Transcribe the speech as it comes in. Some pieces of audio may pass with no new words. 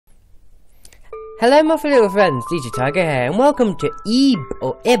Hello my little friends, DJ-Tiger here, and welcome to Ib,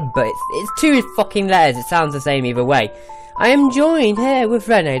 or Ib, but it's two fucking letters, it sounds the same either way. I am joined here with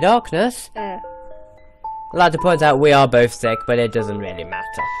Renee Darkness. I'd like to point out we are both sick, but it doesn't really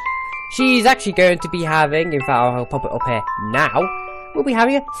matter. She's actually going to be having, in fact I'll pop it up here now, we'll be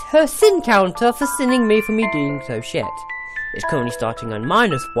having her sin counter for sinning me for me doing so shit. It's currently starting on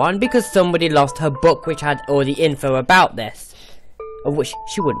 -1 because somebody lost her book which had all the info about this. Of which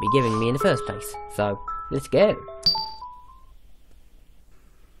she wouldn't be giving me in the first place. So, let's go.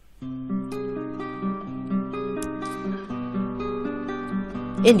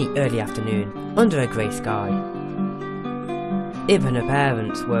 In the early afternoon, under a grey sky, Ib and her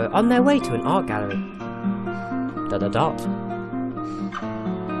parents were on their way to an art gallery. ...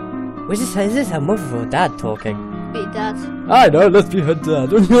 Is this her mother or dad talking? Be dad. I know, let's be her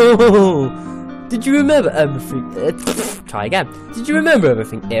dad. No! Did you remember everything? Try again. Did you remember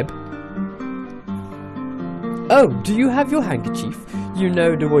everything, Ib? Oh, do you have your handkerchief? You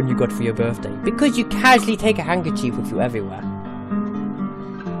know, the one you got for your birthday. Because you casually take a handkerchief with you everywhere.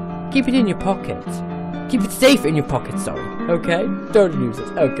 Keep it in your pocket. Keep it safe in your pocket, sorry. Okay? Don't lose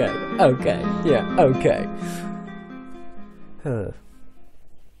it. Okay. Okay. Yeah, okay. Huh.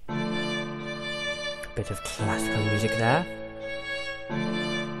 Bit of classical music there.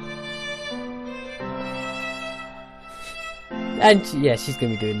 And yeah, she's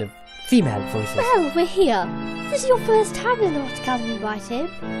going to be doing the female voices. Well, we're here. This is your first time in the art gallery, right, Ib?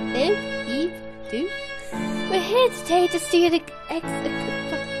 Eve? Do? We're here today to see an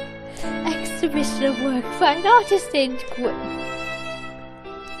exhibition of work by an artist named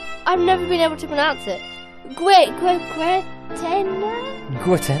I've never been able to pronounce it. Gueteno?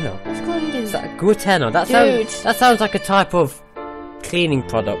 Gueteno? Let's call him Dude. Gueteno? That sounds like a type of cleaning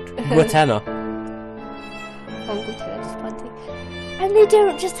product. Gueteno. And they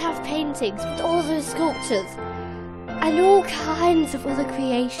don't just have paintings, but also sculptures. And all kinds of other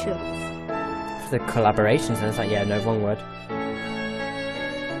creations. The collaborations, and it's like, yeah, no, wrong word.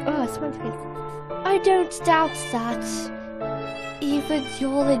 Oh, it's meant to be. I don't doubt that. Even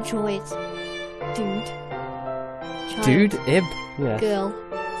you'll enjoy it. Dude. Child. Dude? Ib? Yeah. Girl.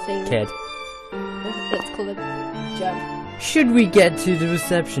 Thing. Kid. Let's call him Joe. Should we get to the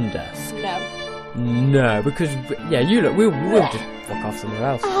reception desk? No. No, because, yeah, you look, we'll just fuck off somewhere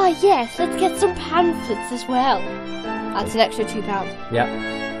else. Ah, yes, let's get some pamphlets as well. That's an extra £2. Yep.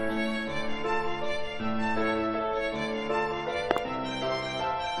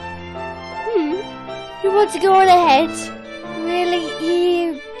 You want to go on ahead? Really,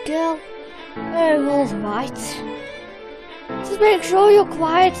 you girl? Oh, all right. Just make sure you're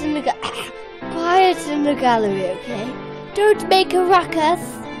quiet in the gallery, okay? Don't make a ruckus.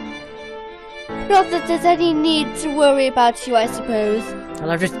 Not that there's any need to worry about you, I suppose.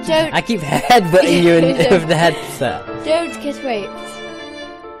 And I keep headbutting you with the headset. Don't get raped.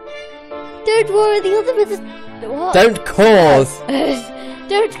 Don't worry, the other visitors. What? Don't cause.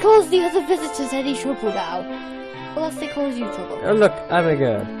 Don't cause the other visitors any trouble now. Unless they cause you trouble. Oh look, I'm a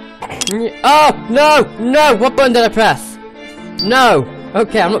girl. Oh no, no! What button did I press? No.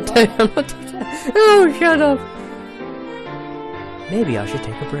 Okay, I'm not. Oh, shut up. Maybe I should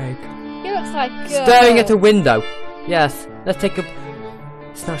take a break. He looks like staring at a window. Yes, let's take a.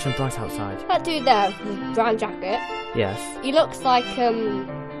 It's nice and bright outside. That dude there, with the brown jacket. Yes. He looks like the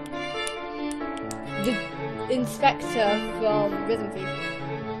inspector from Rhythm Thief.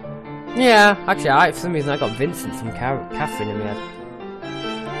 Yeah, actually, for some reason I got Vincent from Catherine in my head.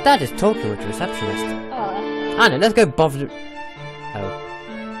 Dad is talking with the receptionist. Oh. Anna, let's go bother. Oh.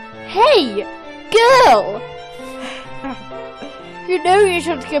 Hey, girl! You know you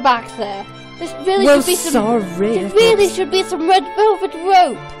shouldn't go back there. There really should be some red velvet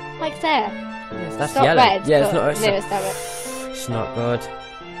rope, like there. Yes, that's it's yellow. Not red, yeah, it's not. No, it's not red. It's not good.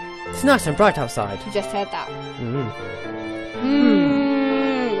 It's nice and bright outside. You just heard that.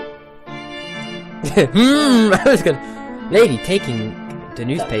 I was good. Lady taking the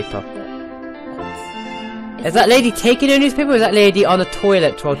newspaper. Is that lady taking the newspaper, or is that lady on the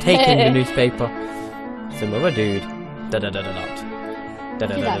toilet while taking the newspaper? Some other dude. I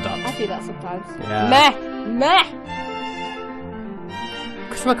do that sometimes. Yeah. Meh!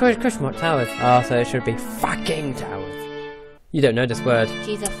 Question mark, towers. Oh, so it should be fucking towers. You don't know this word.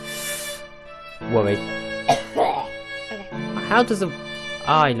 Jesus. Worry. Okay. How does the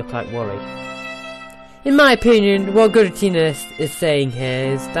eye look like worry? In my opinion, what Guillotina is saying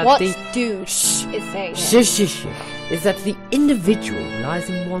here is that is that the individual lies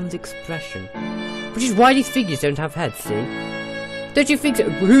in one's expression. Which is why these figures don't have heads, see? Don't you think so?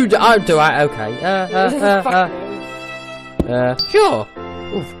 Who do I? Okay. Sure.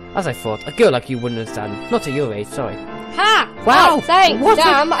 Oof. As I thought, a girl like you wouldn't understand. Not at your age, sorry. Ha! Wow! Oh, thanks, What a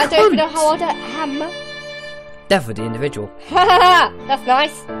damn, I don't even know cunt. how old I am. Deaf for the individual. Ha ha ha! That's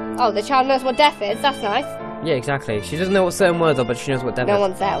nice. Oh, the child knows what deaf is, that's nice. Yeah, exactly. She doesn't know what certain words are, but she knows what deaf No is.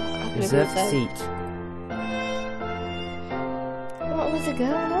 one's out. Reserved seat. What was a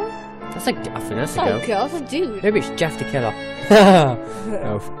girl, no? That's like, I think that's It's a not a girl, it's a dude. Maybe it's Jeff the Killer.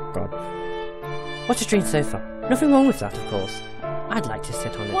 Oh, God. What a strange sofa. Nothing wrong with that, of course. I'd like to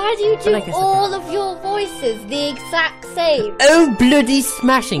sit on it. Why do you But do I guess all of your voices the exact same? Oh, bloody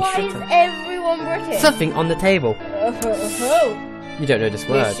smashing! Why Shut is up. everyone British? Something on the table. You don't know this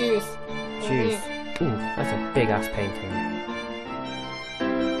word. These shoes. Shoes. Ooh, that's a big ass painting.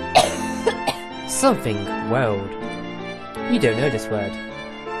 Something world. You don't know this word.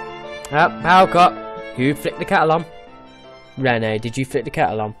 Power cut. Who flicked the kettle on? Rene, did you flick the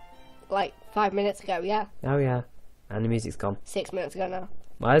kettle on? Like 5 minutes ago, yeah. Oh yeah. And the music's gone. 6 minutes ago now.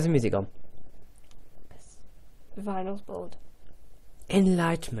 Why is the music gone? The vinyl's bored.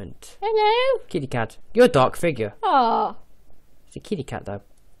 Enlightenment. Hello. Kitty cat. You're a dark figure. Oh. It's a kitty cat though.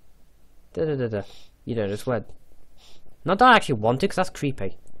 Da da da da. You know this word. Not that I actually want it, because that's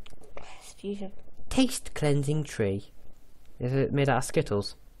creepy. It's fusion. Taste cleansing tree. Is it made out of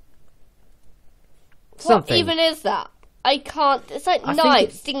Skittles? What even is that? I can't. It's like I think knives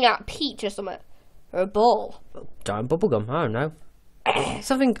it's- sticking out a peach or something. Or a ball. Giant bubblegum, I don't know.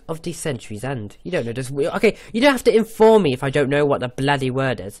 Something of the century's end. You don't know this. Okay, you don't have to inform me if I don't know what the bloody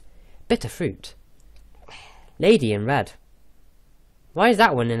word is. Bitter fruit. Lady in red. Why is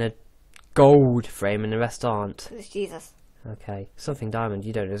that one in a gold frame and the rest aren't? It's Jesus. Okay, something diamond.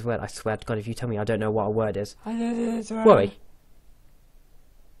 You don't know this word. I swear to God, if you tell me I don't know what a word is. I know this word. Worry.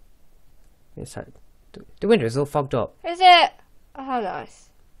 It's like, the window is all fogged up. Is it? Oh, how nice.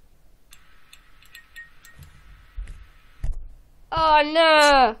 Oh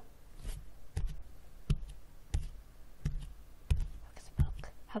no! Look at the book.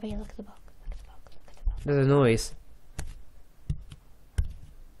 How about you look at the book? Look at the book. Look at the book. There's a noise.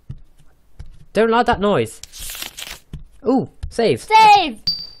 Don't like that noise. Ooh, save. Save!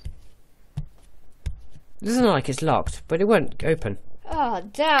 It doesn't look like it's locked, but it won't open. Oh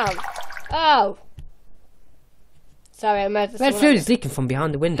damn! Oh. Sorry, I murdered Red someone fluid else. is leaking from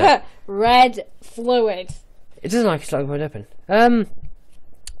behind the window. Red fluid. It doesn't look like it's locked, it won't open.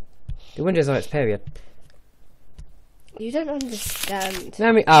 The window's on its period. You don't understand.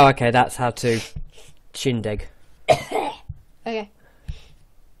 Let me. Oh, okay, that's how to shindig. Okay.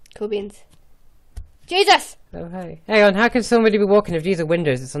 Cool beans. Jesus! Oh, hey. Hang on, how can somebody be walking if these are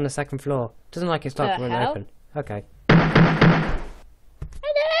windows? It's on the second floor. Doesn't look like it's locked, it won't hell? open. Okay.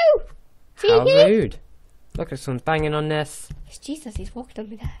 Hello! How Tiggy? rude. Look, like someone's banging on this. It's Jesus, he's walking on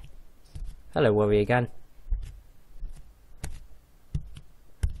me there. Hello, worry again.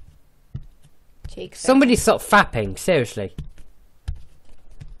 Cheeks. Somebody stop fapping, seriously.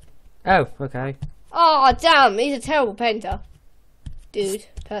 Oh, okay. Oh, damn, he's a terrible painter. Dude,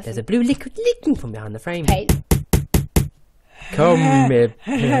 person. There's a blue liquid leaking from behind the frame. Paint. Come here.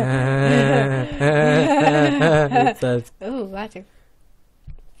 It says. Oh, writing.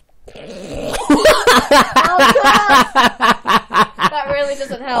 That really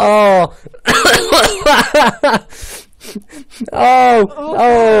doesn't help.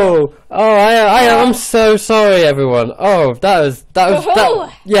 Oh. I'm so sorry, everyone. Oh,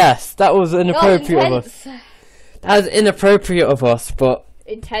 yes, that was inappropriate of us. That was inappropriate of us, but.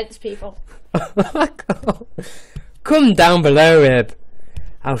 Intense people. Come down below, Ib.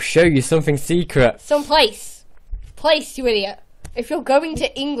 I'll show you something secret. Some place. Place, you idiot. If you're going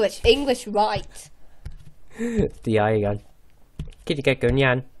to English right. The eye again. Kitty get going,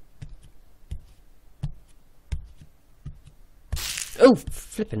 Yan. Oh,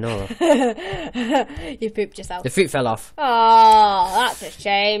 flipping Nora. You pooped yourself. The fruit fell off. Oh, that's a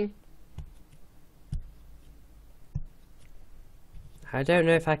shame. I don't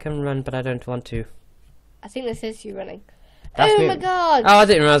know if I can run, but I don't want to. I think this is you running. That's oh me. my god. Oh, I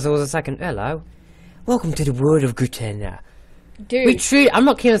didn't realise there was a second. Hello. Welcome to the world of Gutena. Dude. I'm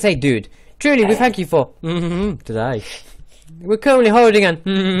not keen to say dude. Truly, we thank you for today. We're currently holding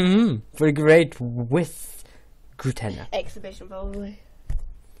an for a great with Gutena. Exhibition, probably.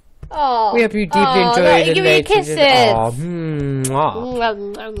 Oh. We hope you deeply enjoyed it. Give me kisses. Oh,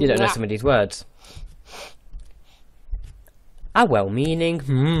 mwah. You don't know some of these words. A well-meaning.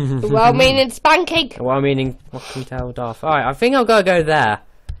 Well-meaning spanking. A well-meaning. What can we tell off? Alright, I think I'll go there.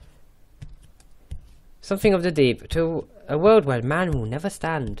 Something of the deep. To a world where man will never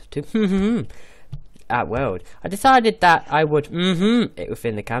stand. To at world. I decided that I would it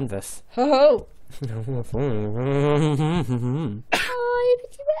within the canvas. Ho ho. Who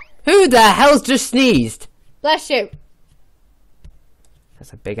the hell's just sneezed? Bless you.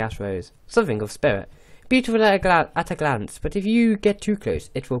 That's a big ass rose. Something of spirit. Beautiful at a glance, but if you get too close,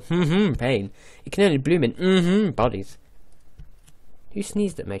 it will pain. It can only bloom in bodies. Who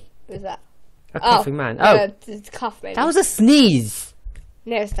sneezed at me? Who's that? A coughing man. Oh, it's cough, maybe. that was a sneeze.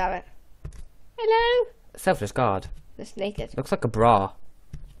 No, stop it. Hello. Selfless guard. It's naked. Looks like a bra.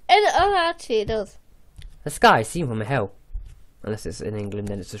 Oh, actually, it does. The sky is seen from a hill. Unless it's in England,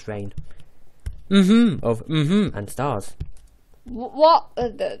 then it's just rain. And stars. What?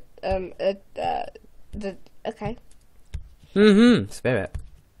 Okay. Spirit.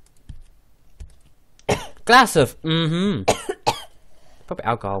 Glass of probably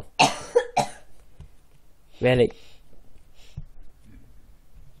alcohol. Really?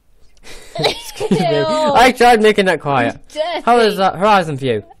 I tried making that quiet. How is that horizon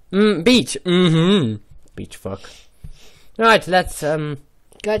view? Beach. Beach fuck. Right, let's go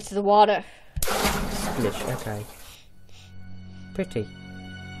to the water. Splish, okay. Pretty.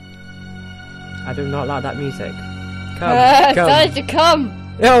 I do not like that music. Come. Time to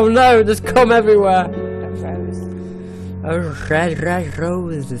come. Oh no, there's cum everywhere. A rose. A red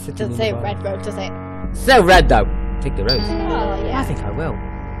rose is sitting Doesn't in say the bar. red rose, does it? So red though. Take the rose. Oh, yeah. I think I will.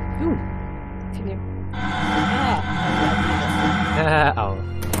 Ooh. Can you? Oh.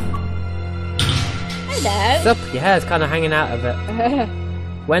 Hello. Sup, your hair's kind of hanging out of it.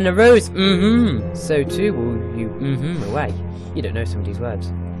 When a rose, so too will you, away. You don't know some of these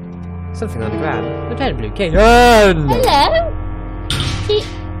words. Something on the ground. A dead blue king. Run! Hello.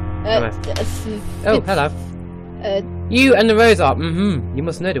 Oh, hello. You and the rose are, You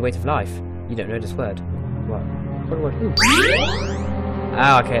must know the weight of life. You don't know this word. What? What word? Ooh.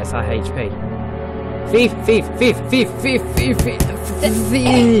 Ah, okay, it's our HP. Thief. Thief.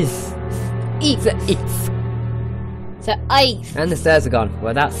 So ice. And the stairs are gone.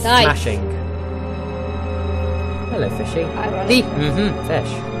 Well, that's Nice. smashing. Hello, fishy. Ironic. Thief.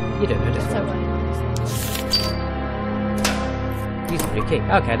 Fish. You don't know this So word. Use the blue key.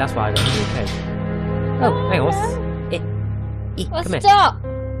 Okay, that's why I got the blue key. Oh, hang on. Well, Come here. stop.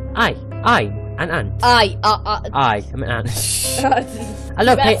 I, an ant. I'm an ant. I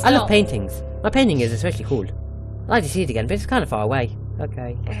love paintings. My painting is especially cool. I'd like to see it again, but it's kind of far away.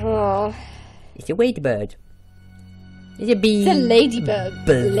 Okay. Oh. It's a ladybird. It's a bee. It's a ladybird.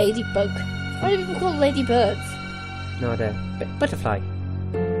 Bird. Ladybug. Why do people call ladybirds? No idea. Butterfly.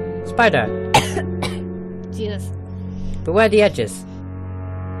 Spider. Jesus. But where are the edges?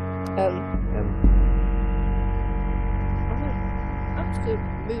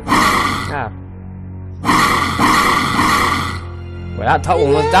 Move. Ah. Well, that top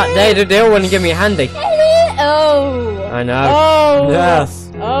one was that. They all want to give me a handy. Oh. I know. Oh.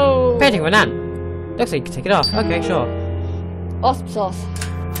 Yes. Oh. Painting of an ant. Looks like you can take it off. Okay, sure. Awesome sauce.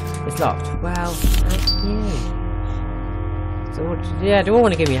 It's locked. Well, that's you. So, yeah, they all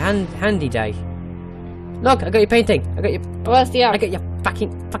want to give me a handy day. Look, I got your painting. I got your. Where's the art? I got your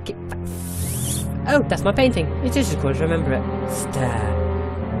fucking. Oh, that's my painting. It's just as cool to remember it. Stare.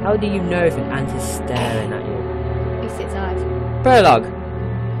 How do you know if an ant is staring at you? He sits eyes. Prologue.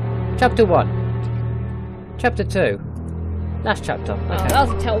 Chapter 1. Chapter 2. Last chapter. Okay. Oh, that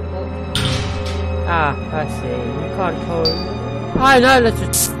was a terrible. Ah, I see. You can't call. Oh no, let's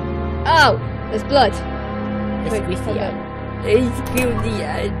just. Oh, there's blood. Let's Wait, squeeze the okay. ant. Let's kill the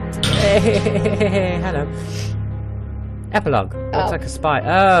ant. Hello. Epilogue. Looks like a spy.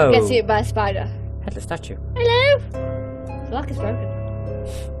 Oh. Gets eaten by a spider. Headless statue. Hello. The lock is broken.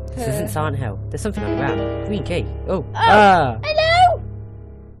 This isn't Silent Hill. There's something on the ground. Green key. Oh. Oh. Hello.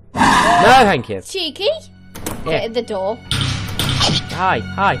 No, thank you. Cheeky. Yeah. Get in the door. Hi.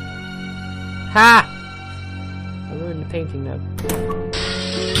 Ha! I ruined the painting now.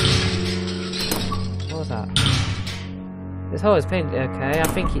 What was that? This hole is painted. Okay, I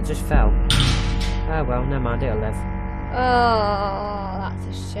think it just fell. Oh well, never mind. It'll live. Oh, that's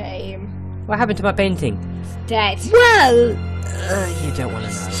a shame. What happened to my painting? It's dead. Well, you don't want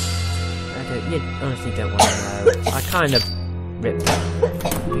to know. You honestly don't want to know. I kind of ripped it.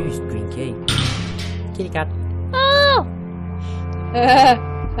 Used green key. Kitty cat. Oh. Okay.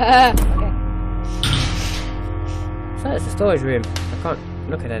 So it's a storage room. I can't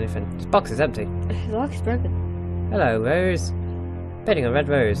look at anything. This box is empty. The lock is broken. Hello, Rose. Painting a red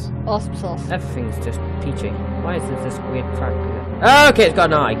rose. Awesome sauce. Everything's just peachy. Why is there this weird crack? Oh, okay, it's got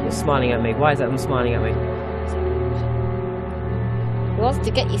an eye. It's smiling at me. Why is that one smiling at me? He wants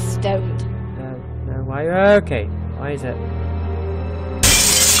to get you stoned. No, why? Okay. Why is it?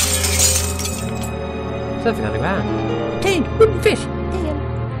 Something on the ground. Tin! Wooden fish! Damn.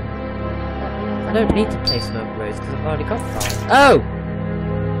 I don't need to play Smoke Rose because I've already got 5. Oh!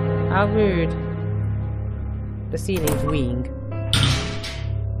 How rude. The ceiling's weeing.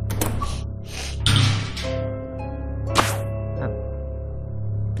 Oh.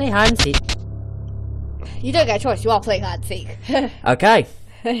 Play hide and seek. You don't get a choice. You are playing hide and seek. Okay.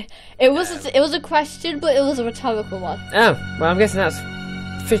 It was a question, but it was a rhetorical one. Oh, well, I'm guessing that's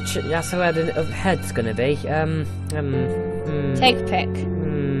where the head's gonna be. Take a pick.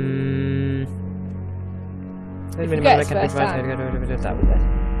 There's a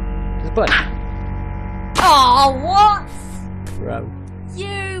button. Oh, what? Bro.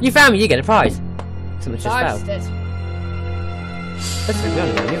 You found me, you get a prize. Someone just fell. bastard.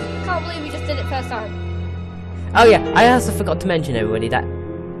 Can't believe you just did it first time. Oh yeah, I also forgot to mention everybody that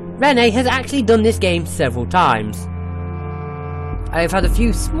Rene has actually done this game several times. I've had a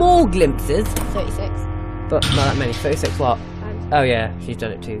few small glimpses. 36. But not that many. 36 what? And Oh yeah, she's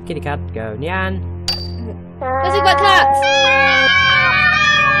done it too. Kitty cat, go Nyan. let's see my cats.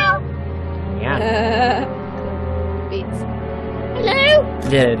 Nyan. Beats. Hello.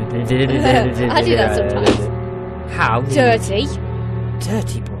 I do that sometimes. How? Dirty.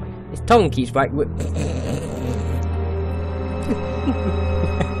 Dirty boy. His tongue keeps right.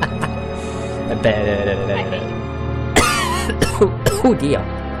 Oh dear.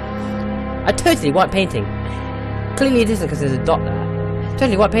 A totally white painting. Clearly it isn't because there's a dot there.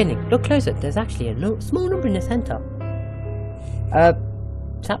 Totally white painting. Look closer. There's actually a small number in the centre.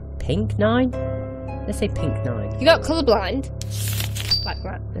 Is that pink 9? Let's say pink 9. You got colourblind. Like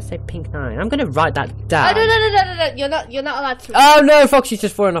that. Let's say pink 9. I'm gonna write that down. Oh, no. You're not allowed to. Oh no, Foxy's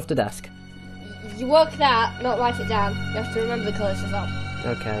just fallen off the desk. You work that, not write it down. You have to remember the colours as well.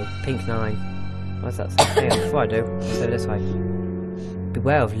 Okay, pink 9. What's that say? Hang on, before I do, so this way.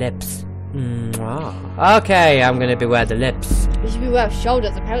 Beware of lips. Okay, I'm gonna beware the lips. You should beware of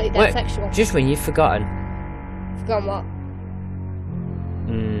shoulders, apparently they're Wait, sexual. just when you've forgotten. Forgotten what?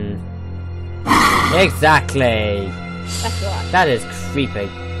 Exactly! That's right. That is creepy.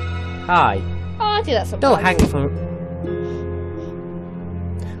 Hi. Oh, I do that sometimes. Don't hang from...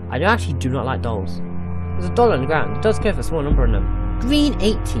 I actually do not like dolls. There's a doll on the ground. It does go for a small number on them. Green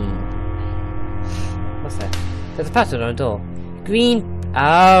 18. What's that? There's a pattern on a door. Green...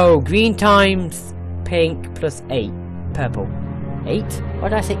 Oh, green times pink plus 8. Purple. 8? Why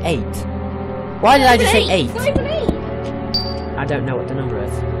did I say 8? Why did I just say 8? Not even 8. I don't know what the number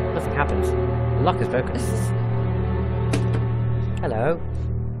is. Nothing happens. The lock is broken. Hello.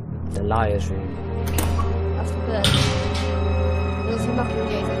 The liar's room. That's good. There's some knocking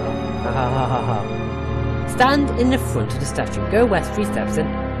gates as well. Ha ha ha ha. Stand in the front of the statue. Go west 3 steps and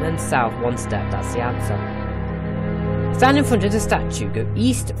then south 1 step. That's the answer. Stand in front of the statue. Go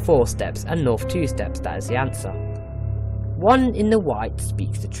east 4 steps and north 2 steps. That is the answer. One in the white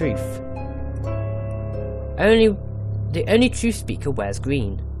speaks the truth. The only true speaker wears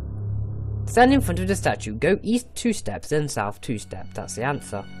green. Stand in front of the statue. Go east 2 steps then south 2 steps. That's the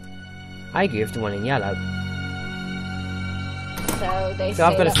answer. I agree with the one in yellow. So they So say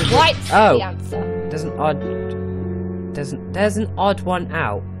I've got that to white's the answer. There's an odd one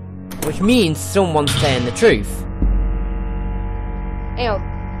out, which means someone's saying the truth. Hang on.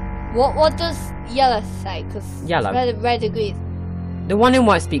 What does yellow say? Because Yellow. Red agrees. The one in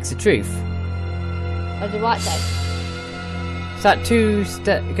white speaks the truth. What does white say? So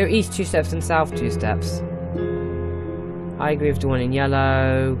that go east 2 steps and south 2 steps. I agree with the one in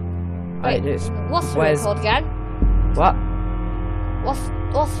yellow. Wait, what's the room called again? What?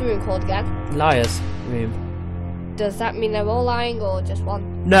 What's the room called again? Liar's room. Does that mean they're all lying or just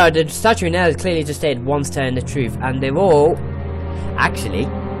one? No, the statue in there has clearly just stated one's telling the truth, and they're all... Actually,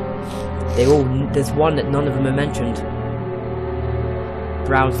 there's one that none of them are mentioned.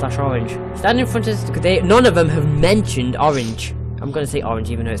 Brown/orange. Stand in front of... None of them have mentioned orange. I'm going to say orange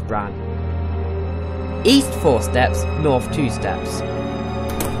even though it's brown. East 4 steps, north 2 steps.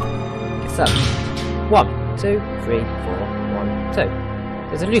 So, 1, 2, 3, 4, 1, 2.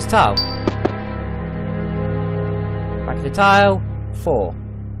 There's a loose tile. Back of the tile, 4.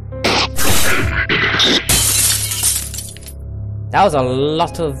 That was a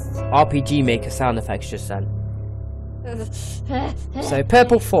lot of RPG Maker sound effects just then. So,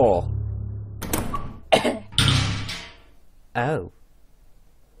 purple 4. Oh.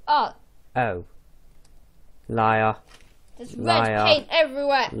 Oh. Oh. Liar. There's Liar. red paint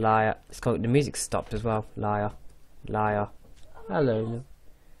everywhere. Liar. It's called, the music stopped as well. Liar. Liar. Hello.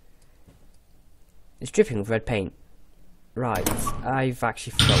 It's dripping with red paint. Right. I've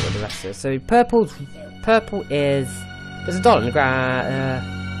actually forgot what the rest is. So purple is... There's a dollar on the ground.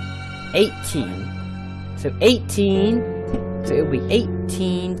 18. So 18. So it'll be 18.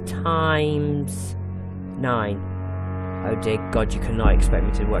 18 times 9. Oh dear God, you cannot expect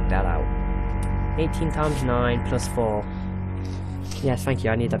me to work that out. 18 times 9 plus 4. Yes, thank you,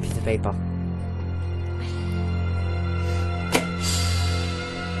 I need that piece of paper.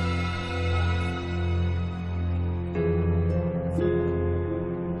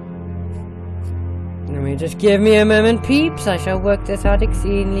 Let me just give me a moment, peeps. I shall work this out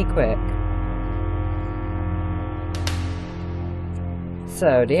exceedingly quick.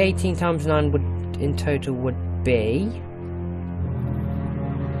 So, the 18 times 9 would, in total, would be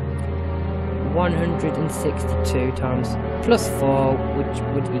 162 times plus 4, which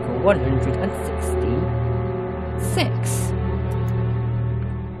would equal 166.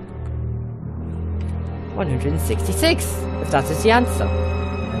 166, if that is the answer.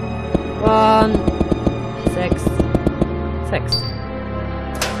 166.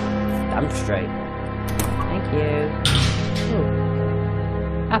 Damn straight. Thank you. Ooh.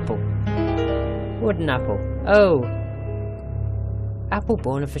 Apple. Wooden apple. Oh. Apple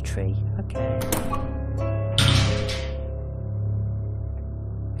born of a tree. Okay.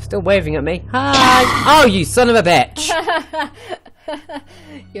 Still waving at me. Hi! Oh, you son of a bitch!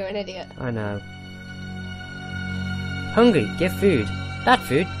 You're an idiot. I know. Hungry, give food. That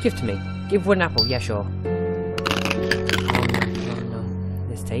food, give to me. Give one apple, yeah sure. No.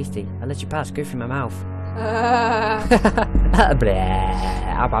 It's tasty. I'll let you pass, go through my mouth. Blah.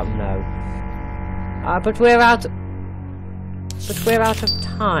 How about no? But we're out of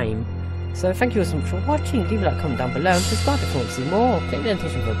time. So thank you so much for watching. Leave a like, comment down below, and subscribe if you want to see more. Click the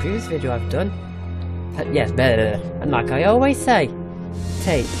notification for a previous video I've done. Yes, better. And like I always say,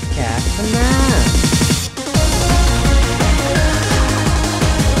 take care for now.